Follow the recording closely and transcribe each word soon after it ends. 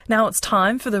Now it's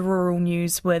time for the Rural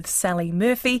News with Sally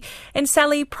Murphy. And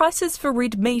Sally, prices for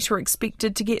red meat are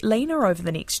expected to get leaner over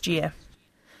the next year.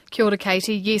 Kia ora,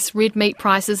 Katie. Yes, red meat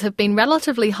prices have been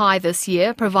relatively high this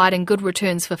year, providing good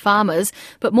returns for farmers,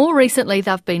 but more recently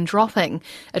they've been dropping,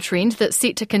 a trend that's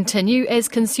set to continue as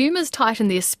consumers tighten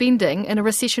their spending in a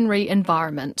recessionary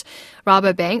environment.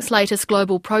 Rabobank's latest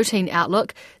global protein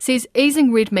outlook says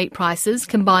easing red meat prices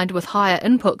combined with higher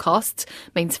input costs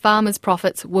means farmers'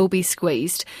 profits will be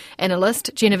squeezed. Analyst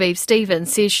Genevieve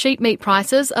Stevens says sheep meat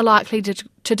prices are likely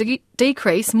to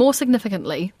decrease more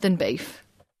significantly than beef.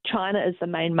 China is the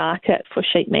main market for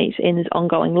sheep meat, and there's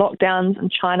ongoing lockdowns in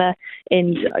China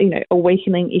and a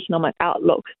weakening economic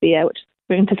outlook there, which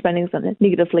we're anticipating is going to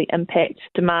negatively impact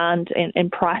demand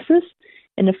and prices.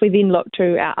 And if we then look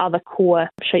to our other core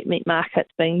sheep meat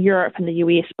markets, being Europe and the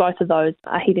US, both of those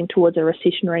are heading towards a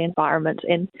recessionary environment.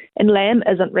 And lamb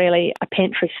isn't really a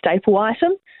pantry staple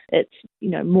item. It's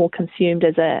more consumed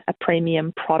as a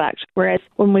premium product. Whereas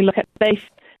when we look at beef,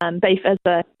 beef is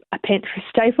a pantry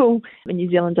staple. New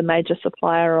Zealand's a major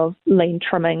supplier of lean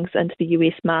trimmings into the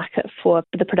US market for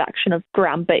the production of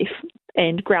ground beef,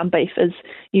 and ground beef is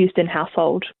used in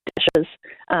household dishes,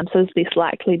 so it's less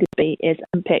likely to be as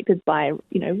impacted by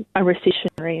a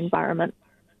recessionary environment.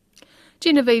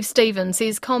 Genevieve Stevens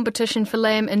says competition for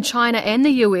lamb in China and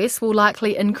the US will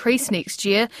likely increase next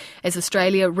year as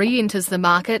Australia re-enters the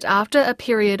market after a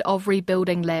period of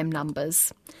rebuilding lamb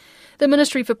numbers. The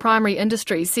Ministry for Primary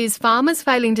Industries says farmers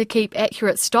failing to keep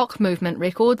accurate stock movement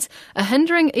records are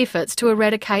hindering efforts to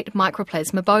eradicate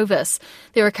Mycoplasma bovis.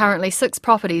 There are currently 6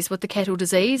 properties with the cattle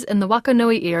disease in the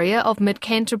Wakanui area of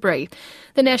mid-Canterbury.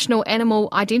 The National Animal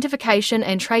Identification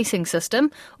and Tracing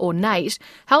System, or NAIT,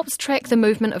 helps track the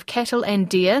movement of cattle and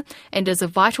deer and is a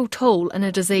vital tool in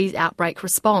a disease outbreak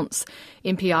response.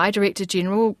 MPI Director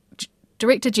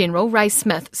General Ray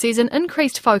Smith says an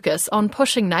increased focus on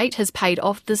pushing NAIT has paid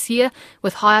off this year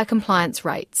with higher compliance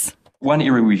rates. One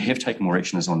area we have taken more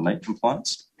action is on NAIT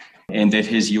compliance, and that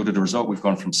has yielded a result. We've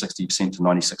gone from 60% to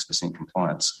 96%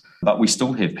 compliance. But we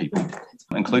still have people,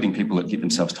 including people that get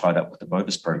themselves tied up with the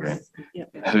Bovis program,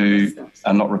 who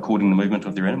are not recording the movement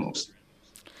of their animals.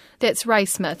 That's Ray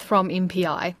Smith from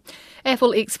MPI.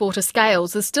 Apple exporter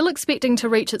Scales is still expecting to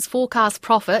reach its forecast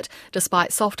profit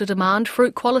despite softer demand,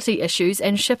 fruit quality issues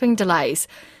and shipping delays.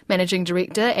 Managing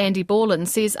Director Andy Borland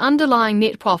says underlying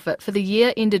net profit for the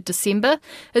year ended December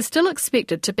is still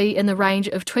expected to be in the range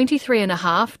of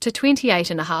 $23.5 to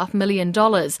 $28.5 million,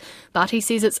 but he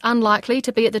says it's unlikely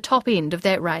to be at the top end of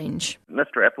that range.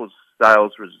 Mr. Apple's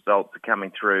sales results are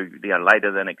coming through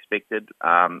later than expected.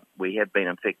 We have been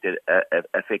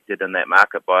affected in that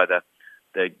market by the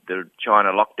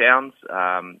China lockdowns.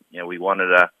 We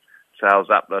wanted a sales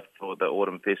uplift for the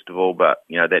autumn festival, but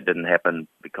that didn't happen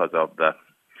because of the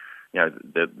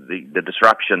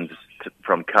disruptions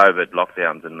from COVID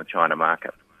lockdowns in the China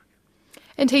market.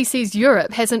 And he says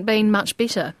Europe hasn't been much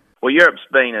better. Well, Europe's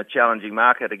been a challenging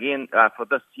market again for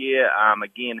this year.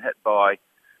 Again hit by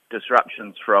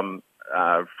disruptions from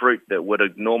fruit that would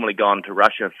have normally gone to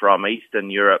Russia from Eastern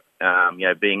Europe,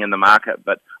 being in the market.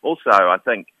 But also, I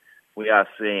think we are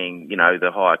seeing,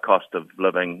 the higher cost of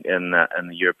living in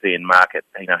the European market,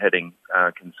 hitting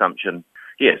consumption.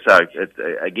 Yeah, so it's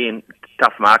again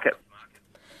tough market.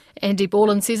 Andy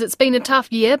Borland says it's been a tough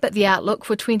year, but the outlook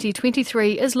for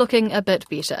 2023 is looking a bit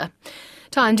better.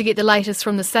 Time to get the latest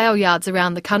from the sale yards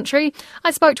around the country.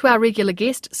 I spoke to our regular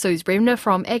guest, Suze Bremner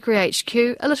from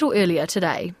AgriHQ, a little earlier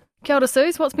today. Kia ora,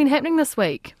 Suze, what's been happening this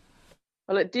week?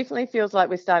 Well, it definitely feels like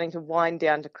we're starting to wind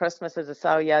down to Christmas as the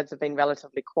sale yards have been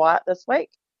relatively quiet this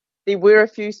week. There were a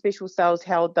few special sales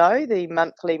held though. The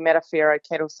monthly Matafero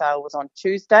cattle sale was on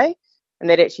Tuesday, and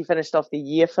that actually finished off the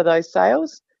year for those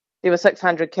sales. There were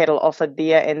 600 cattle offered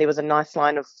there, and there was a nice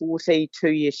line of 40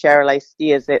 two-year Charolais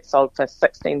steers that sold for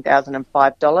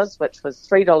 $16,005, which was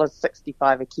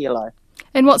 $3.65 a kilo.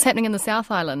 And what's happening in the South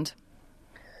Island?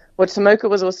 Well, Temuka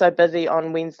was also busy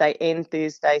on Wednesday and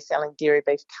Thursday selling dairy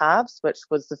beef calves, which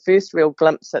was the first real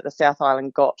glimpse that the South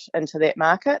Island got into that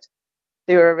market.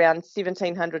 There were around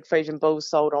 1,700 Friesian bulls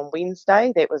sold on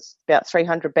Wednesday. That was about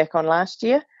 300 back on last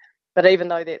year. But even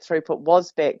though that throughput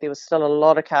was back, there was still a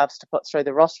lot of calves to put through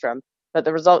the rostrum. But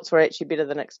the results were actually better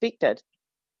than expected.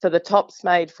 So the tops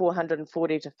made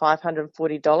 $440 to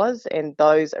 $540, and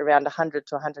those around 100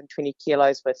 to 120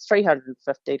 kilos were $350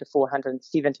 to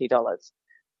 $470.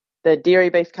 The dairy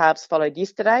beef calves followed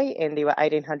yesterday, and there were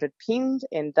 1,800 penned,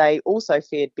 and they also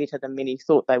fared better than many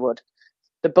thought they would.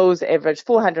 The bulls averaged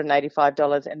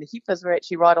 $485, and the heifers were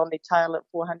actually right on their tail at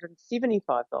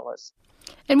 $475.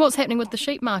 And what's happening with the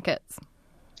sheep markets?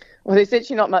 Well, there's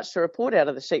actually not much to report out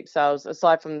of the sheep sales,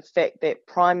 aside from the fact that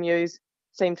prime ewes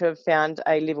seem to have found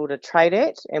a level to trade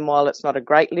at, and while it's not a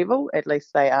great level, at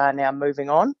least they are now moving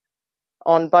on.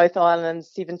 On both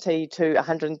islands, $70 to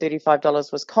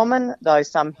 $135 was common, though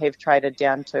some have traded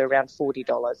down to around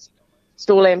 $40.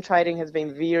 Store lamb trading has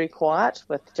been very quiet,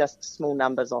 with just small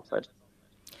numbers offered.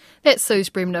 That's Suze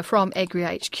Bremner from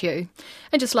AgriHQ.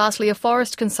 And just lastly, a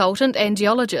forest consultant and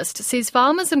geologist says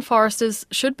farmers and foresters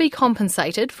should be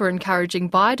compensated for encouraging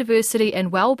biodiversity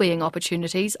and wellbeing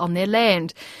opportunities on their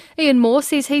land. Ian Moore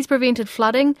says he's prevented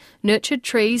flooding, nurtured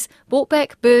trees, brought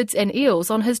back birds and eels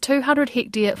on his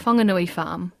 200-hectare Whanganui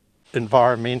farm.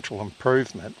 Environmental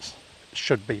improvements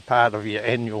should be part of your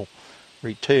annual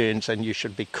returns, and you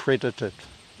should be credited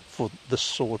for this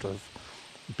sort of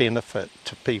benefit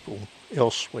to people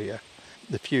elsewhere.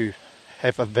 If you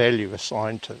have a value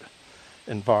assigned to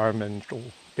environmental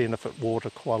benefit, water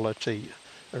quality,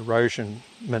 erosion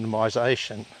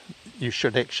minimisation, you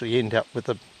should actually end up with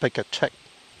a bigger tick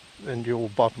in your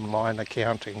bottom line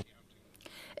accounting.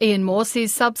 Ian Moore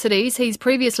says subsidies he's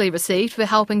previously received for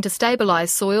helping to stabilise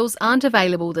soils aren't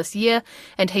available this year,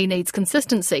 and he needs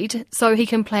consistency so he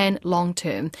can plan long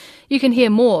term. You can hear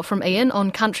more from Ian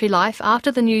on Country Life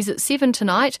after the news at 7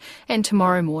 tonight and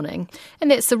tomorrow morning.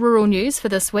 And that's the rural news for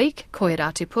this week. Koe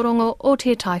rā te porongo o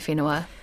te tai whenua.